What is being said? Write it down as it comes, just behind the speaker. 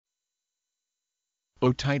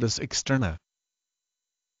Otitis externa.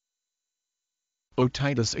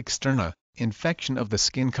 Otitis externa, infection of the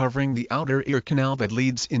skin covering the outer ear canal that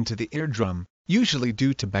leads into the eardrum, usually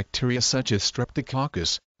due to bacteria such as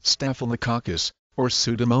streptococcus, staphylococcus, or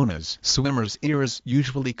pseudomonas. Swimmer's ears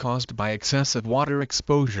usually caused by excessive water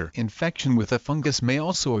exposure. Infection with a fungus may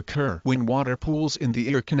also occur when water pools in the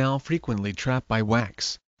ear canal frequently trapped by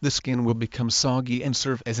wax. The skin will become soggy and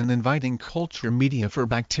serve as an inviting culture media for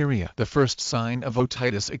bacteria. The first sign of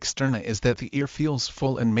otitis externa is that the ear feels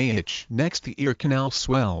full and may itch. Next, the ear canal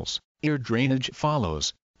swells, ear drainage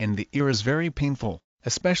follows, and the ear is very painful,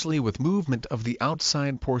 especially with movement of the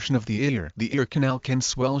outside portion of the ear. The ear canal can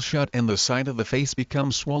swell shut and the side of the face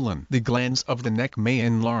become swollen. The glands of the neck may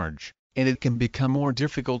enlarge, and it can become more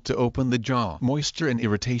difficult to open the jaw. Moisture and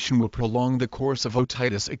irritation will prolong the course of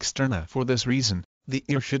otitis externa. For this reason, the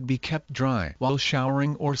ear should be kept dry while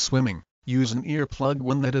showering or swimming. Use an earplug,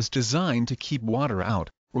 one that is designed to keep water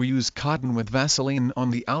out, or use cotton with Vaseline on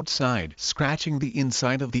the outside. Scratching the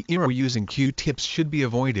inside of the ear or using Q-tips should be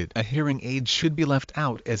avoided. A hearing aid should be left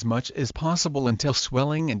out as much as possible until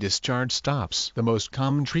swelling and discharge stops. The most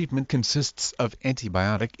common treatment consists of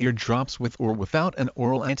antibiotic ear drops with or without an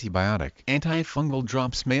oral antibiotic. Antifungal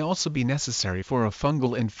drops may also be necessary for a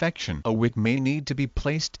fungal infection. A wick may need to be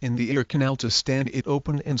placed in the ear canal to stand it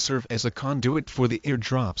open and serve as a conduit for the ear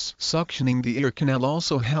drops. Suctioning the ear canal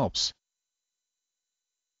also helps.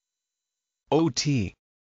 Otitis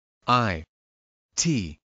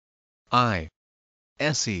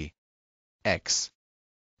externa.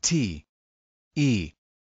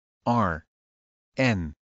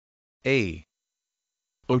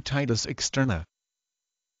 Otitis externa.